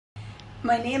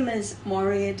My name is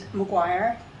Meiread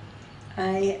Maguire.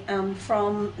 I am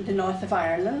from the north of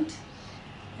Ireland.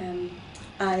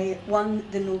 I won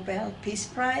the Nobel Peace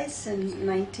Prize in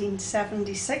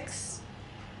 1976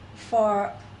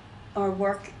 for our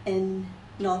work in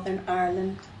Northern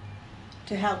Ireland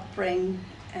to help bring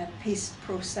a peace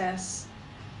process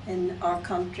in our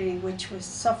country, which was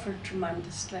suffered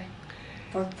tremendously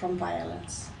from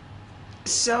violence.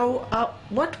 So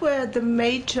what were the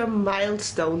major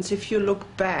milestones, if you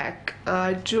look back,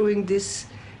 during this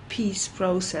peace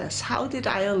process? How did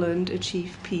Ireland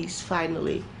achieve peace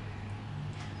finally?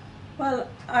 Well,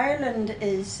 Ireland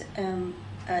is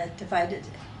a divided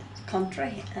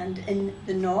country, and in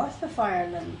the north of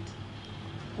Ireland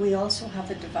we also have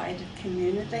a divided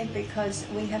community because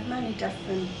we have many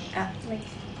different ethnic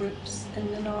groups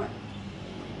in the north.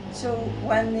 So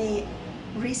when the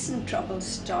recent troubles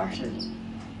started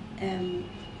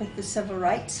with the civil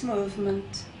rights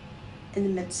movement in the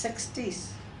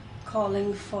mid-60s,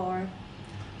 calling for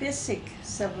basic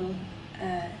civil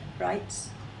rights,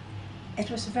 it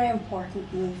was a very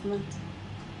important movement.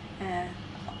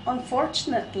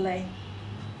 Unfortunately,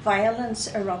 violence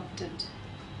erupted,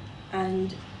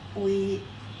 and we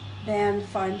then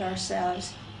found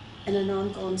ourselves in an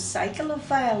ongoing cycle of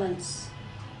violence,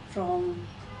 from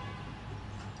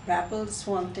rebels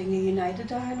wanting a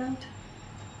united Ireland,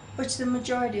 which the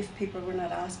majority of people were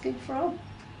not asking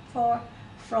for,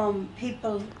 from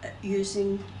people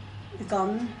using the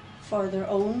gun for their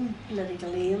own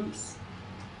political aims,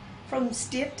 from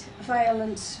state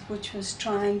violence, which was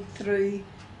trying through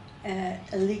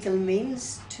illegal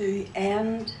means to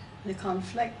end the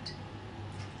conflict.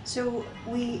 So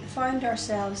we found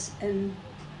ourselves in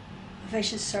a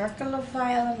vicious circle of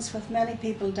violence, with many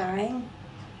people dying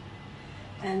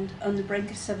and on the brink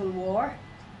of civil war.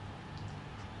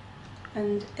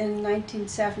 And in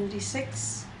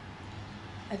 1976,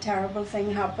 a terrible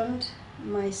thing happened.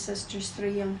 My sister's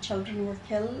 3 young children were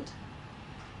killed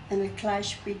in a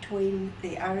clash between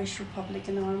the Irish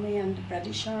Republican Army and the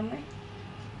British Army,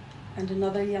 and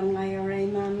another young IRA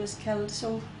man was killed.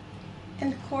 So in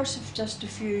the course of just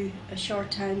a short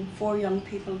time, 4 young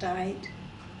people died.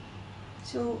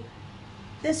 So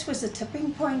this was a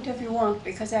tipping point, if you want,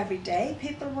 because every day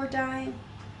people were dying.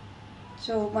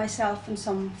 So myself and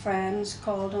some friends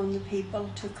called on the people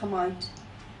to come out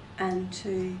and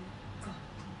to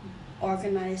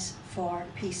organise for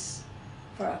peace,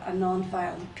 for a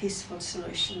non-violent, peaceful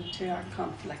solution to our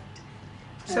conflict.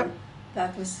 So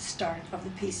that was the start of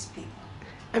the peace people.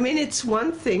 I mean, it's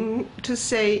one thing to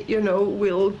say, you know,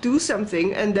 we'll do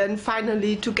something, and then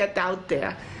finally to get out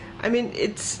there. I mean,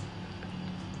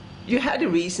 you had a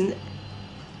reason,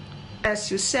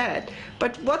 as you said,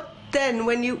 but what then,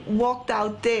 when you walked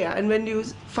out there and when you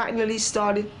finally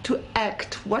started to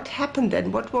act, what happened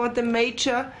then? What were the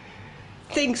major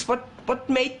things? What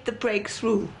made the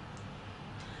breakthrough?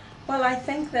 Well, I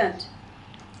think that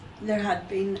there had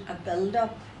been a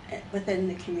build-up within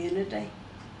the community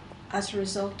as a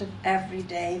result of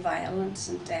everyday violence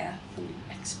and death and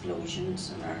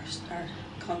explosions, and our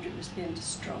country was being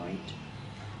destroyed.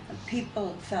 And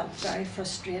people felt very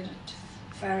frustrated,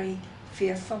 very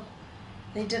fearful.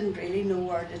 They didn't really know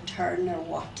where to turn or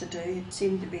what to do. It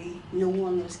seemed to be no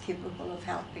one was capable of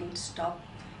helping to stop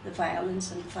the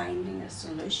violence and finding a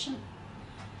solution.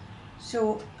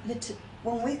 So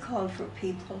when we called for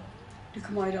people to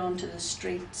come out onto the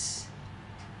streets,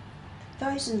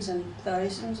 thousands and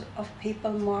thousands of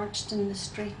people marched in the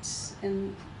streets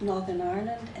in Northern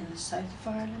Ireland, in the south of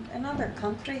Ireland, and other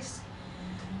countries.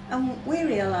 And we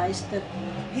realised that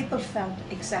people felt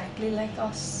exactly like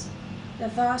us. The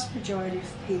vast majority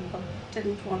of people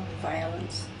didn't want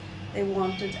violence. They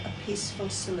wanted a peaceful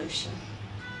solution.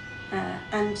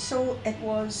 And so it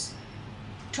was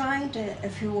trying to,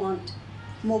 if you want,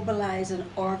 mobilise and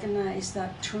organise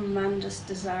that tremendous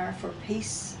desire for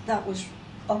peace that was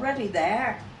already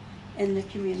there in the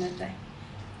community.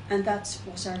 And that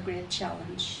was our great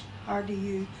challenge. How do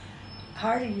you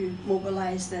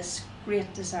mobilise this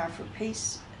great desire for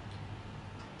peace?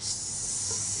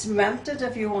 Cement it,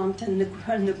 if you want, in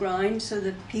the ground, so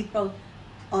that people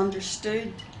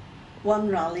understood one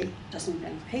rally doesn't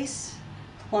bring peace,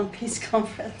 one peace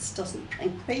conference doesn't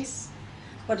bring peace,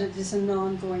 but it is an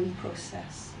ongoing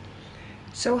process.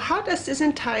 So how does this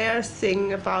entire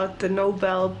thing about the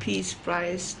Nobel Peace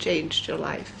Prize change your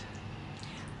life?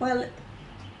 Well,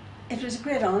 it was a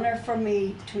great honour for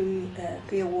me to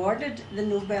be awarded the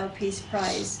Nobel Peace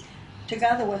Prize,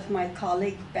 together with my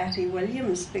colleague Betty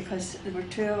Williams, because there were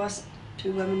 2 of us,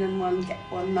 2 women and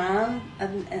one man,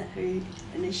 who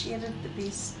initiated the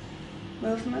peace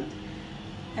movement.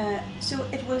 So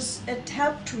it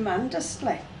helped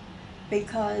tremendously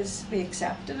because we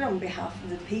accepted on behalf of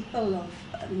the people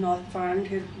of North Ireland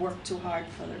who worked so hard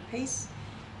for their peace.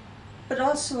 But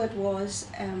also it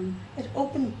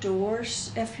opened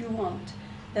doors, if you want,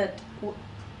 that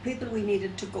people we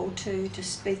needed to go to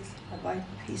speak about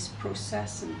the peace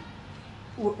process and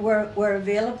were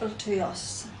available to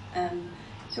us.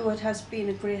 So it has been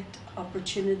a great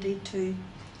opportunity to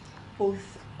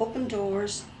both open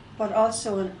doors, but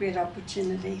also a great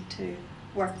opportunity to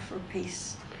work for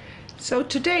peace. So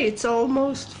today it's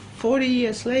almost 40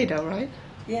 years later, right?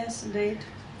 Yes, indeed.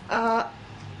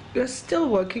 You're still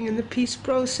working in the peace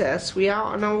process. We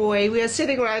are on our way. We are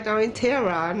sitting right now in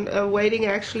Tehran, waiting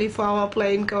actually for our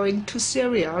plane going to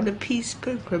Syria on a peace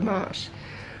pilgrimage.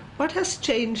 What has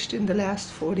changed in the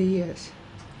last 40 years?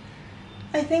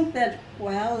 I think that,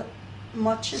 well,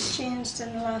 much has changed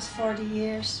in the last 40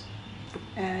 years.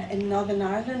 In Northern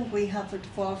Ireland, we have a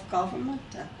devolved government,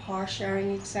 a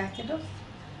power-sharing executive.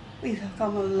 We've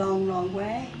come a long, long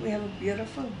way. We have a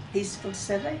beautiful, peaceful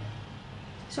city.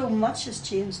 So much has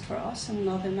changed for us in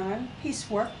Northern Ireland. Peace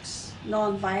works.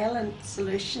 Non-violent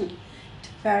solution to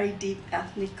very deep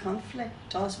ethnic conflict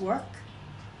does work.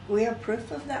 We are proof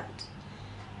of that.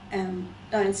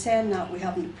 Now, in saying that, we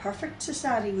haven't a perfect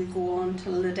society. We go on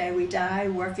till the day we die,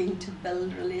 working to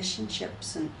build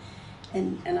relationships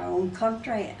in our own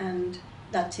country, and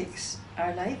that takes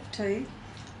our life too.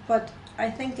 But I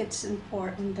think it's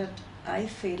important that I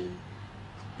feel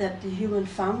that the human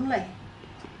family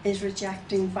is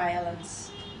rejecting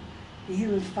violence. The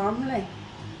human family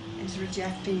is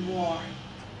rejecting war.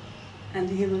 And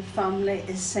the human family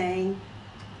is saying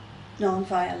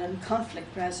non-violent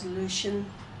conflict resolution,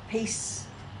 peace,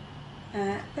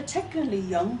 particularly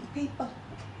young people.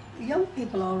 Young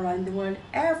people all around the world,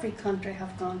 every country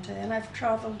I've gone to, and I've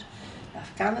travelled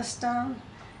Afghanistan,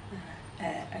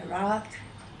 Iraq,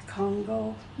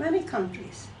 Congo, many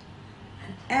countries.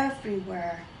 And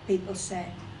everywhere people say,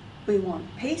 we want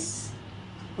peace,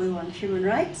 we want human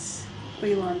rights,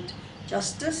 we want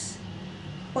justice,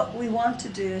 but we want to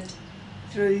do it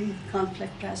through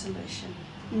conflict resolution,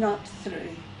 not through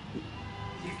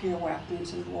nuclear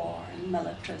weapons and war and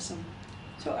militarism.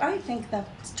 So I think that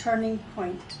turning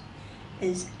point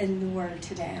is in the world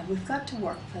today, and we've got to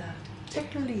work for that,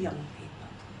 particularly young people.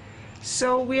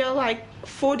 So we are like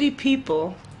 40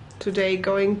 people today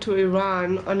going to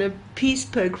Iran on a peace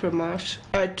pilgrimage,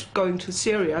 going to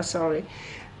Syria, sorry,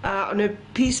 on a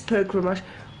peace pilgrimage.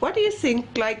 What do you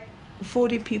think like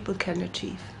 40 people can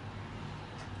achieve?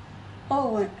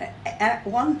 Oh,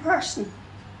 one person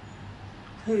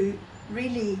who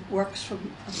really works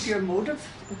from a pure motive,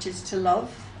 which is to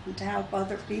love and to help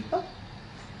other people.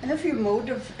 And if your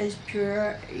motive is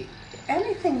pure,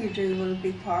 anything you do will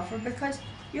be powerful because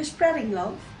you're spreading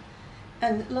love.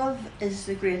 And love is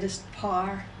the greatest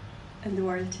power in the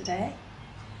world today.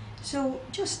 So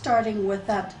just starting with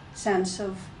that sense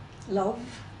of love,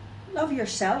 love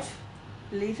yourself,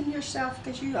 believe in yourself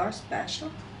because you are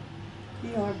special,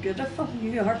 you are beautiful,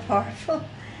 you are powerful.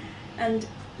 And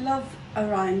love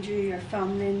around you, your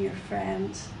family and your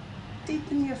friends.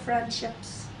 Deepen your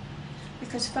friendships,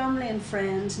 because family and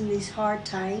friends in these hard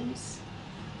times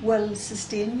will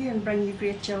sustain you and bring you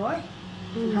great joy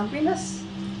and happiness.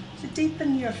 So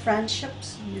deepen your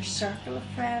friendships and your circle of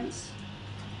friends,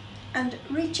 and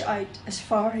reach out as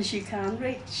far as you can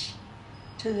reach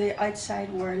to the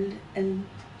outside world in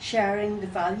sharing the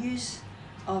values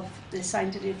of the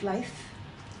sanctity of life,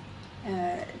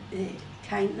 the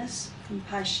kindness,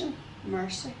 compassion,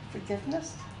 mercy,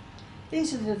 forgiveness.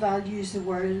 These are the values the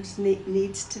world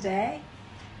needs today.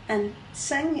 And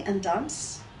sing and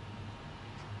dance.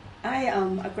 I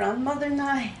am a grandmother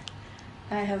now.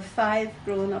 I have 5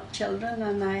 grown-up children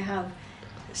and I have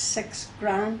 6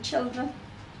 grandchildren.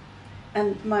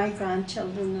 And my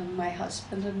grandchildren and my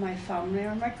husband and my family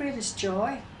are my greatest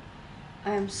joy.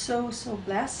 I am so, so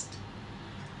blessed.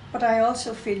 But I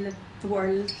also feel that the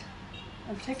world,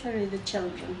 and particularly the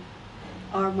children,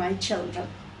 are my children.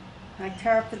 I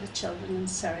care for the children in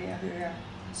Syria who are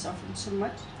suffering so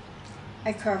much.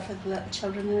 I care for the little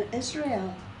children in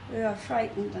Israel who are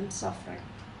frightened and suffering.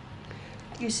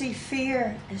 You see,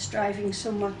 fear is driving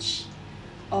so much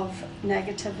of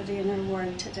negativity in our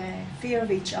world today. Fear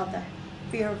of each other,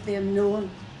 fear of the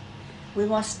unknown. We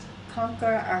must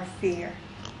conquer our fear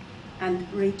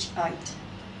and reach out.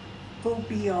 Go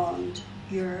beyond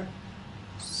your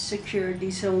security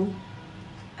zone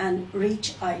and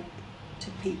reach out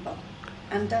to people.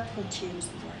 And that will change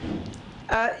the world.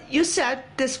 You said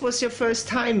this was your first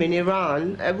time in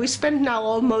Iran. We spent now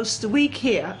almost a week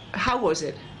here. How was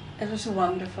it? It was a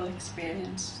wonderful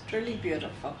experience, truly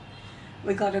beautiful.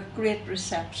 We got a great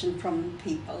reception from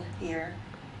people here.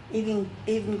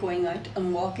 Even going out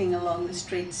and walking along the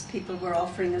streets, people were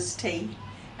offering us tea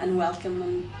and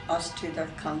welcoming us to their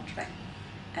country.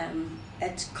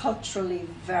 It's culturally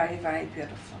very, very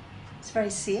beautiful. It's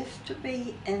very safe to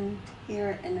be in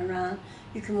here in Iran.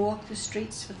 You can walk the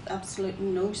streets with absolutely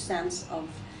no sense of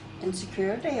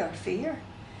insecurity or fear.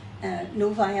 No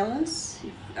violence,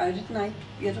 out at night,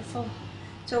 beautiful.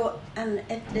 So, and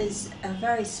it is a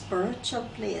very spiritual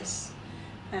place,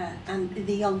 and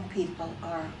the young people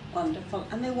are wonderful,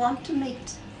 and they want to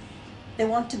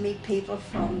meet people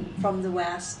from the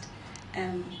West,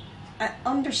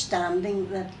 understanding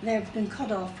that they've been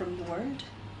cut off from the world,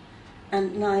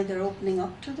 and now they're opening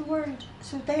up to the world.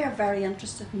 So they are very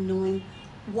interested in knowing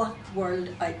what the world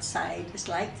outside is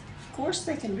like. Of course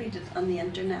they can read it on the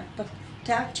internet, but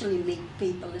to actually meet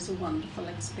people is a wonderful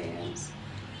experience.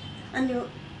 And you know,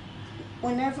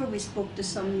 whenever we spoke to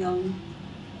some young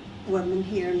women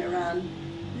here in Iran,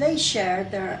 they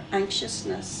shared their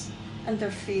anxiousness and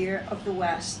their fear of the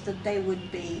West, that they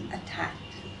would be attacked.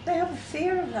 They have a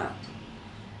fear of that.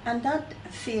 And that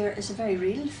fear is a very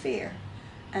real fear.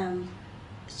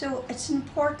 So it's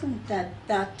important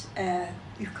that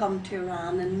you come to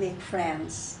Iran and make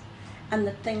friends, and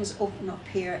that things open up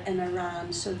here in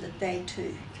Iran so that they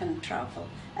too can travel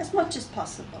as much as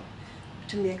possible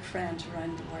to make friends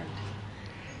around the world.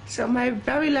 So my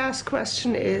very last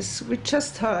question is, we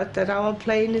just heard that our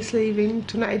plane is leaving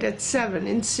tonight at 7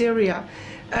 in Syria.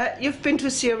 You've been to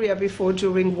Syria before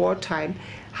during wartime.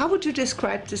 How would you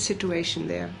describe the situation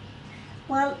there?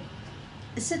 Well,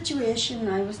 the situation,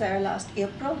 I was there last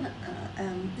April,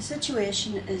 the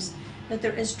situation is that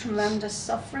there is tremendous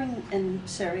suffering in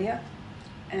Syria.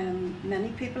 Many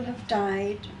people have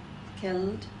died,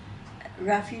 killed.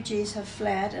 Refugees have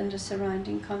fled into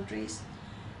surrounding countries.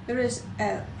 There is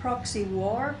a proxy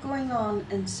war going on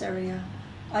in Syria,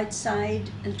 outside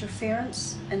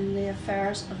interference in the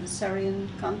affairs of the Syrian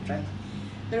country.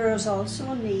 There is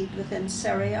also a need within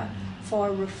Syria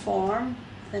for reform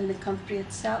within the country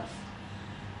itself.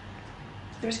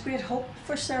 There's great hope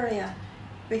for Syria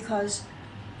because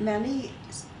many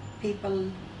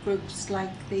people, groups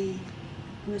like the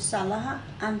Musalaha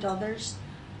and others,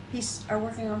 are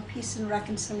working on peace and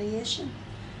reconciliation,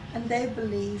 and they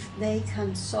believe they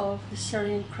can solve the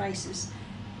Syrian crisis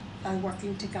by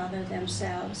working together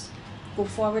themselves, go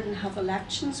forward and have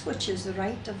elections, which is the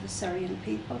right of the Syrian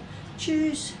people,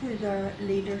 choose who their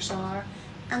leaders are,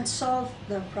 and solve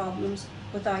their problems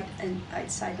without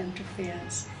outside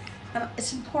interference. And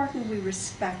it's important we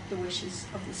respect the wishes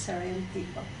of the Syrian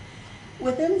people.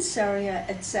 Within Syria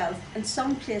itself, in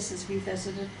some places we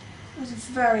visited, it was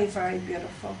very, very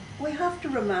beautiful. We have to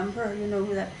remember, you know,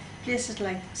 that places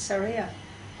like Syria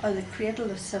are the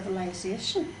cradle of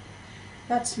civilization.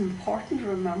 That's important to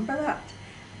remember that.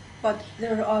 But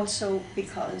they're also,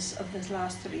 because of the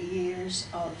last 3 years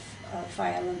of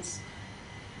violence,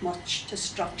 much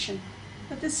destruction.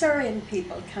 But the Syrian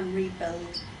people can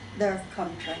rebuild their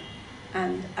country,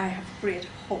 and I have great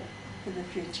hope for the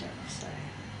future of Syria.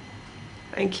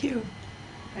 Thank you.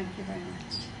 Thank you very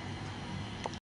much.